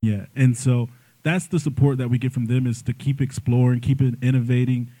Yeah, and so that's the support that we get from them is to keep exploring, keep it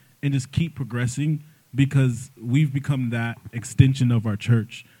innovating, and just keep progressing because we've become that extension of our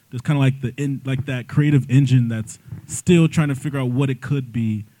church. There's kind of like like that creative engine that's still trying to figure out what it could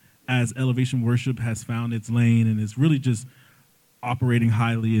be as elevation worship has found its lane and is really just operating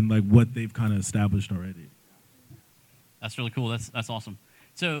highly in like what they've kind of established already. That's really cool. That's awesome.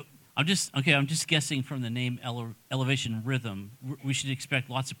 So I'm just guessing from the name Elevation Rhythm, we should expect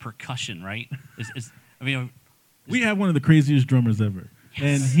lots of percussion, right? I mean, we have one of the craziest drummers ever. Yes.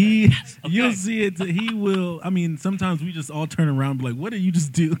 And yes. Okay. You'll see it. He will. I mean, sometimes we just all turn around and be like, "What did you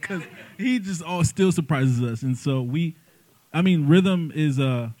just do?" Because he just all still surprises us. And so rhythm is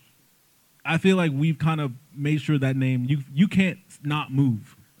I feel like we've kind of made sure that name you can't not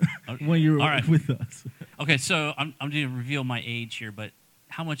move when you're with us. Okay, so I'm going to reveal my age here, but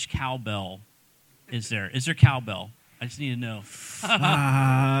how much cowbell is there? Is there cowbell? I just need to know.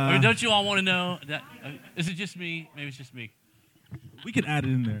 I mean, don't you all want to know? Is it just me? Maybe it's just me. We could add it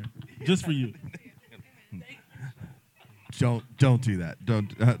in there just for you. Don't do that. Don't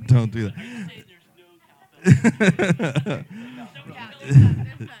do that.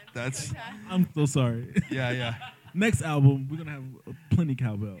 That's. I'm so sorry. Yeah. Next album, we're gonna have plenty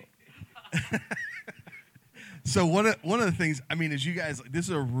cowbell. So one of the things, I mean, is you guys, this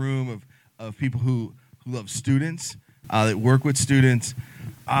is a room of people who love students, that work with students.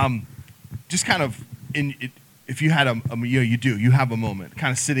 Just kind of if you had you have a moment,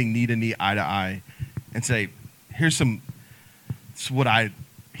 kind of sitting knee to knee, eye to eye, and say, this is what I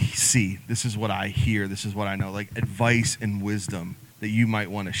see, this is what I hear, this is what I know, like advice and wisdom that you might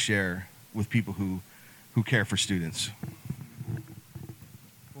want to share with people who care for students.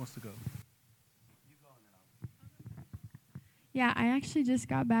 Who wants to go? Yeah, I actually just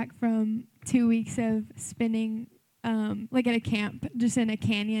got back from 2 weeks of spending like at a camp, just in a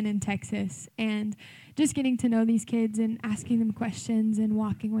canyon in Texas, and just getting to know these kids and asking them questions and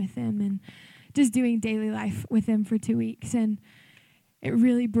walking with them and just doing daily life with them for 2 weeks. And it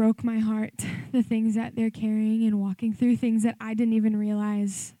really broke my heart, the things that they're carrying and walking through, things that I didn't even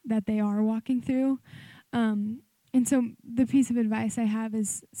realize that they are walking through. And so the piece of advice I have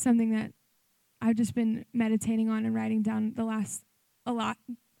is something that I've just been meditating on and writing down a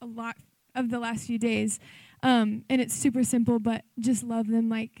lot of the last few days. And it's super simple, but just love them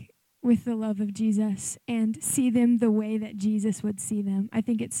like with the love of Jesus and see them the way that Jesus would see them. I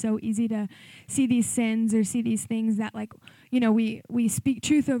think it's so easy to see these sins or see these things that, like, we speak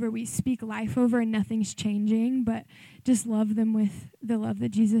truth over, we speak life over, and nothing's changing, but just love them with the love that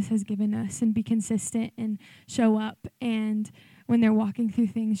Jesus has given us and be consistent and show up. And when they're walking through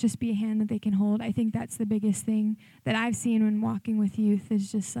things, just be a hand that they can hold. I think that's the biggest thing that I've seen when walking with youth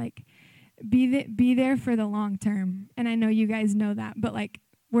is just like, be there for the long term. And I know you guys know that, but like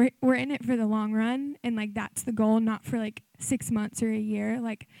we're in it for the long run, and like that's the goal, not for like 6 months or a year.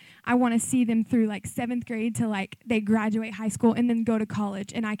 Like I want to see them through like 7th grade to like they graduate high school and then go to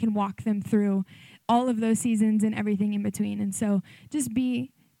college, and I can walk them through all of those seasons and everything in between. And so just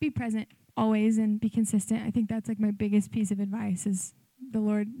be present always and be consistent. I think that's like my biggest piece of advice is the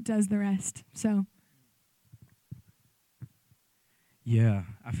Lord does the rest. So yeah,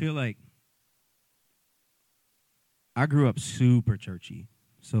 I feel like I grew up super churchy.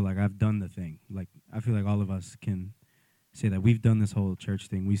 So, like, I've done the thing. Like, I feel like all of us can say that we've done this whole church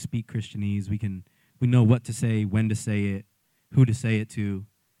thing. We speak Christianese. We know what to say, when to say it, who to say it to.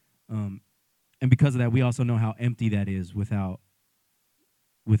 And because of that, we also know how empty that is without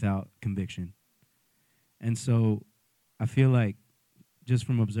conviction. And so I feel like just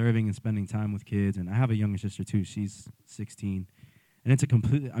from observing and spending time with kids, and I have a younger sister, too. She's 16. And it's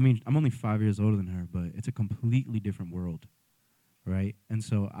I'm only 5 years older than her, but it's a completely different world. Right? And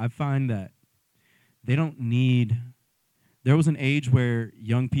so I find that there was an age where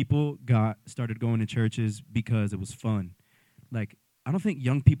young people started going to churches because it was fun. Like, I don't think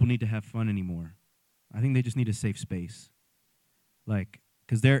young people need to have fun anymore. I think they just need a safe space. Like,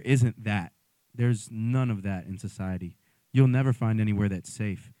 because there isn't that. There's none of that in society. You'll never find anywhere that's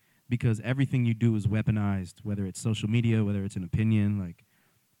safe because everything you do is weaponized, whether it's social media, whether it's an opinion, like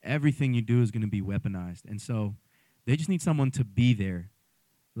everything you do is going to be weaponized. And so they just need someone to be there.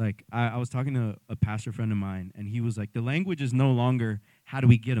 Like, I was talking to a pastor friend of mine, and he was like, the language is no longer, how do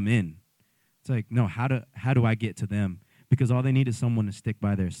we get them in? It's like, no, how do I get to them? Because all they need is someone to stick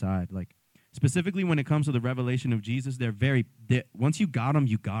by their side. Like, specifically when it comes to the revelation of Jesus, once you got them,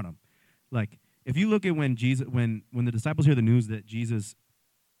 you got them. Like, if you look at when the disciples hear the news that Jesus,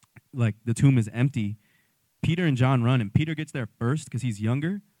 like, the tomb is empty, Peter and John run, and Peter gets there first because he's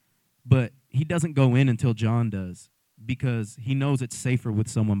younger, but he doesn't go in until John does because he knows it's safer with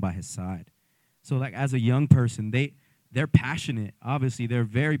someone by his side. So like as a young person, they're passionate. Obviously, they're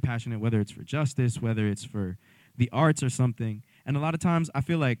very passionate, whether it's for justice, whether it's for the arts or something. And a lot of times I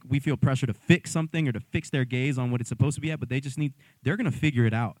feel like we feel pressure to fix something or to fix their gaze on what it's supposed to be at, but they're going to figure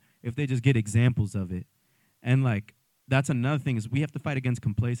it out if they just get examples of it. And like that's another thing is we have to fight against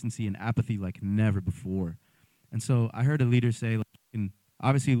complacency and apathy like never before. And so I heard a leader say, like, you can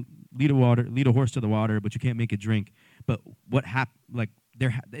obviously lead a horse to the water, but you can't make it drink. But what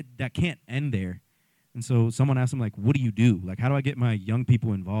that can't end there. And so someone asked him, like, what do you do? Like, how do I get my young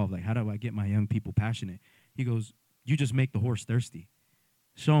people involved? Like, how do I get my young people passionate? He goes, you just make the horse thirsty.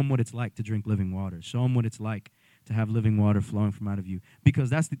 Show them what it's like to drink living water. Show them what it's like to have living water flowing from out of you. Because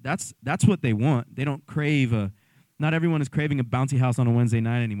that's what they want. They don't crave not everyone is craving a bouncy house on a Wednesday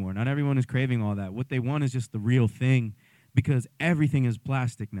night anymore. Not everyone is craving all that. What they want is just the real thing, because everything is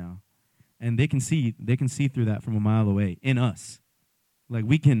plastic now. And they can see through that from a mile away in us. Like,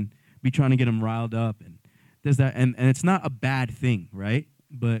 we can be trying to get them riled up, and there's that, and it's not a bad thing, right?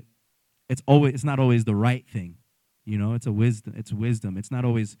 But it's not always the right thing. You know, it's wisdom. It's not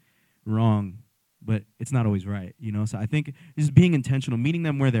always wrong, but it's not always right, you know? So I think just being intentional, meeting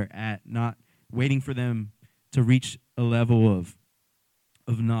them where they're at, not waiting for them to reach a level of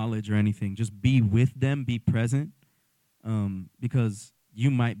knowledge or anything. Just be with them, be present, because you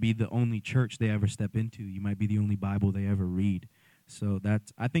might be the only church they ever step into. You might be the only Bible they ever read. So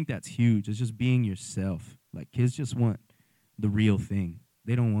I think that's huge. It's just being yourself. Like, kids just want the real thing.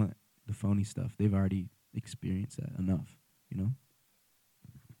 They don't want the phony stuff. They've already experienced that enough, you know?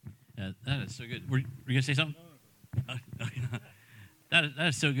 Yeah, that is so good. Were you going to say something? That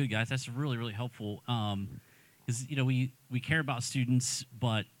is so good, guys. That's really, really helpful. Because, you know, we care about students,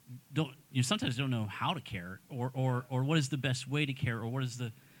 but sometimes don't know how to care or what is the best way to care, or what is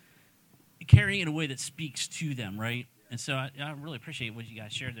the caring in a way that speaks to them, right? And so I really appreciate what you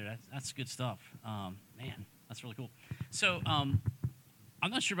guys shared there. That's good stuff. Man, that's really cool. So I'm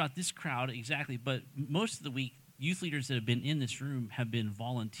not sure about this crowd exactly, but most of the week, youth leaders that have been in this room have been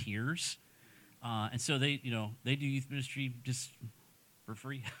volunteers. And so they do youth ministry just for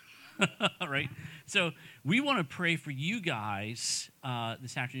free, right? So we want to pray for you guys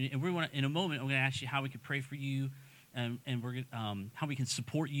this afternoon, and we want to, in a moment, I'm going to ask you how we can pray for you, and we're how we can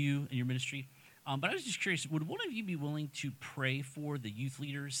support you in your ministry. But I was just curious, would one of you be willing to pray for the youth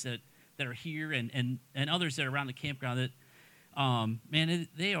leaders that are here and others that are around the campground that,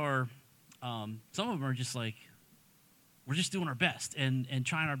 they are, some of them are just like, we're just doing our best and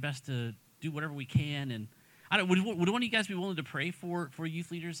trying our best to do whatever we can. And would one of you guys be willing to pray for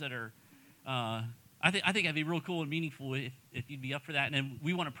youth leaders that are, I think that'd be real cool and meaningful if you'd be up for that. And then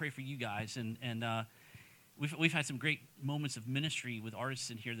we want to pray for you guys. And we've had some great moments of ministry with artists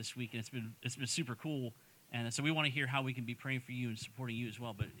in here this week, and it's been super cool. And so we want to hear how we can be praying for you and supporting you as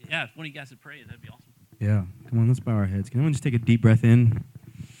well. But yeah, if one of you guys would pray, that'd be awesome. Yeah, come on, let's bow our heads. Can everyone just take a deep breath in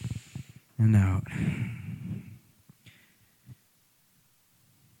and out?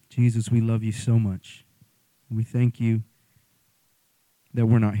 Jesus, we love you so much. We thank you that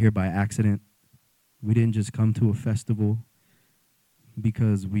we're not here by accident. We didn't just come to a festival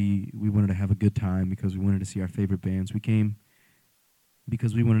because we wanted to have a good time, because we wanted to see our favorite bands. We came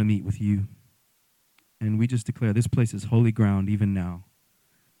because we wanted to meet with you. And we just declare this place is holy ground even now.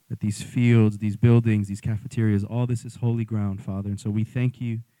 That these fields, these buildings, these cafeterias, all this is holy ground, Father. And so we thank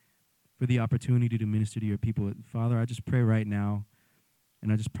you for the opportunity to minister to your people. Father, I just pray right now,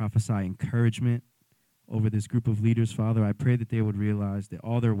 and I just prophesy encouragement over this group of leaders, Father. I pray that they would realize that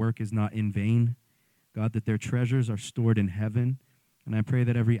all their work is not in vain. God, that their treasures are stored in heaven. And I pray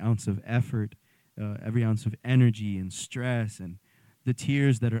that every ounce of effort, every ounce of energy and stress and the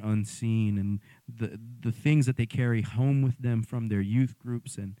tears that are unseen and the things that they carry home with them from their youth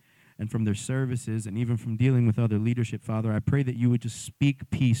groups and from their services and even from dealing with other leadership, Father, I pray that you would just speak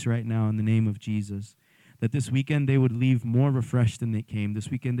peace right now in the name of Jesus, that this weekend they would leave more refreshed than they came.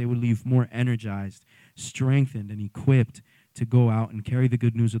 This weekend they would leave more energized, strengthened, and equipped to go out and carry the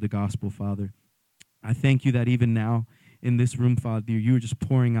good news of the gospel, Father. I thank you that even now in this room, Father, you are just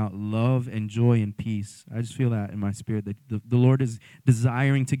pouring out love and joy and peace. I just feel that in my spirit, that the Lord is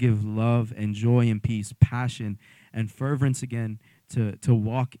desiring to give love and joy and peace, passion and fervence again to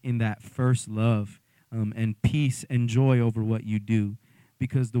walk in that first love and peace and joy over what you do,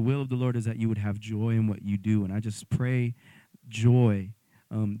 because the will of the Lord is that you would have joy in what you do. And I just pray joy,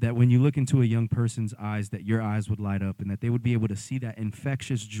 that when you look into a young person's eyes, that your eyes would light up and that they would be able to see that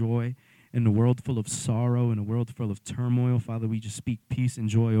infectious joy in a world full of sorrow, in a world full of turmoil. Father, we just speak peace and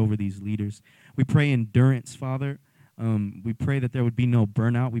joy over these leaders. We pray endurance, Father, We pray that there would be no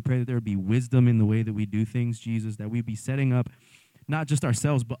burnout. We pray that there would be wisdom in the way that we do things, Jesus, that we'd be setting up not just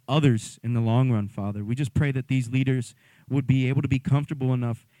ourselves, but others in the long run, Father. We just pray that these leaders would be able to be comfortable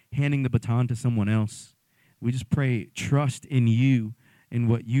enough handing the baton to someone else. We just pray trust in you and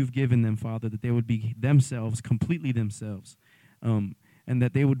what you've given them, Father, that they would be themselves, completely themselves, and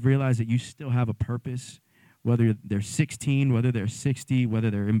that they would realize that you still have a purpose, whether they're 16, whether they're 60, whether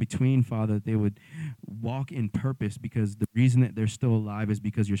they're in between, Father, that they would walk in purpose because the reason that they're still alive is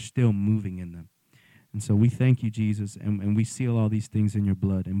because you're still moving in them. And so we thank you, Jesus, and we seal all these things in your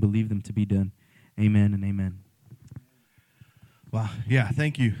blood and believe them to be done. Amen and amen. Wow. Yeah,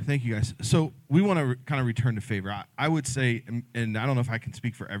 thank you. Thank you, guys. So we want to kind of return to favor. I would say, and I don't know if I can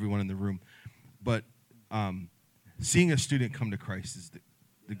speak for everyone in the room, but seeing a student come to Christ is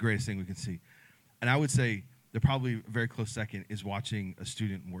the greatest thing we can see. And I would say the probably very close second is watching a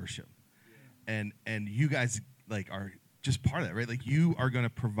student worship. And you guys are just part of that, right? Like you are going to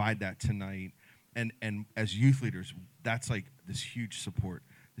provide that tonight. And as youth leaders, that's like this huge support,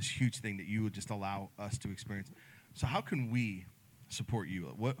 this huge thing that you would just allow us to experience. So how can we support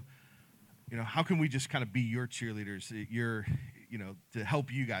you? How can we just kind of be your cheerleaders, to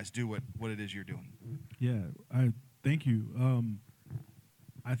help you guys do what it is you're doing? Yeah, I thank you.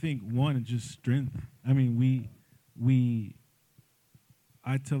 I think one, just strength. I mean,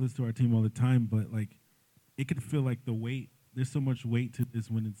 I tell this to our team all the time, but like, it could feel like the weight. There's so much weight to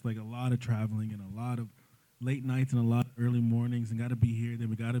this when it's like a lot of traveling and a lot of late nights and a lot of early mornings and got to be here, then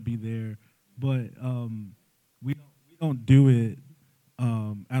we got to be there. But we don't do it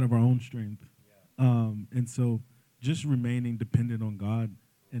out of our own strength. And so just remaining dependent on God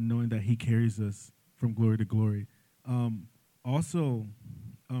and knowing that he carries us from glory to glory. Also,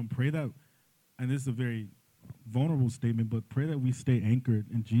 pray that, and this is a very vulnerable statement, but pray that we stay anchored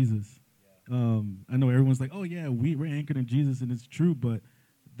in Jesus. I know everyone's like, oh, yeah, we're anchored in Jesus, and it's true, but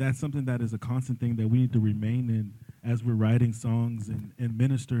that's something that is a constant thing that we need to remain in as we're writing songs and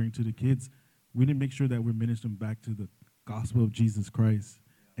ministering to the kids. We need to make sure that we're ministering back to the gospel of Jesus Christ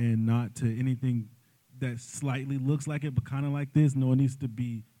and not to anything that slightly looks like it, but kind of like this. No, it needs to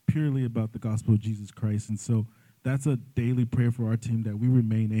be purely about the gospel of Jesus Christ. And so that's a daily prayer for our team, that we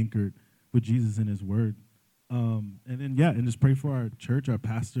remain anchored with Jesus and his word. And then, and just pray for our church, our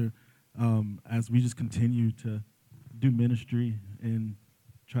pastor, as we just continue to do ministry and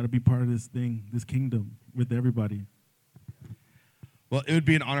try to be part of this thing, this kingdom with everybody. Well, it would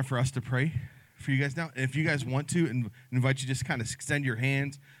be an honor for us to pray for you guys now. If you guys want to, invite you just kind of extend your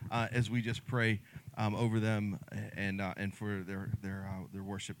hands as we just pray over them and for their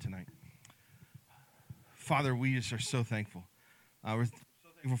worship tonight. Father, we just are so thankful. We're so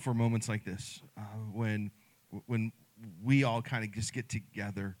thankful for moments like this when we all kind of just get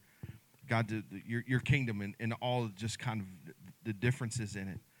together. God, your kingdom and all just kind of the differences in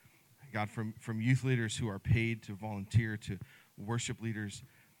it. God, from youth leaders who are paid to volunteer to worship leaders.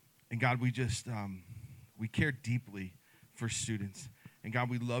 And God, we just, we care deeply for students. And God,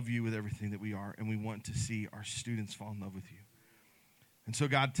 we love you with everything that we are, and we want to see our students fall in love with you. And so,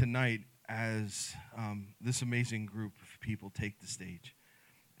 God, tonight, as this amazing group of people take the stage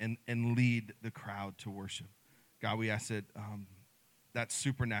and lead the crowd to worship, God, we ask that that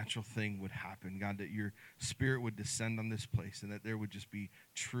supernatural thing would happen, God, that your spirit would descend on this place and that there would just be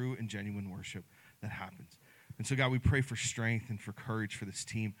true and genuine worship that happens. And so, God, we pray for strength and for courage for this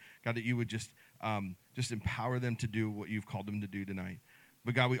team. God, that you would just empower them to do what you've called them to do tonight.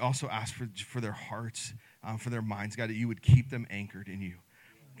 But, God, we also ask for their hearts, for their minds, God, that you would keep them anchored in you.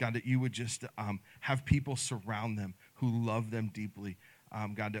 God, that you would just have people surround them who love them deeply.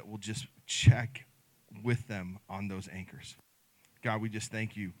 God, that will just check with them on those anchors. God, we just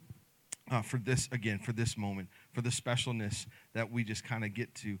thank you for this, again, for this moment, for the specialness that we just kind of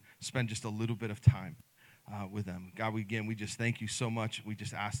get to spend just a little bit of time with them. God, we just thank you so much. We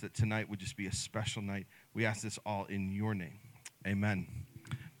just ask that tonight would just be a special night. We ask this all in your name. Amen.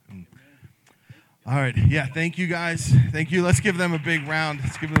 All right. Yeah, thank you, guys. Thank you. Let's give them a big round.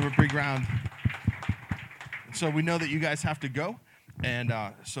 So we know that you guys have to go, and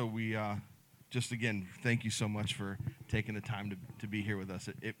so we just, again, thank you so much for taking the time to be here with us.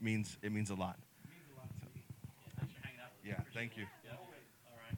 It means a lot. So, yeah, thank you.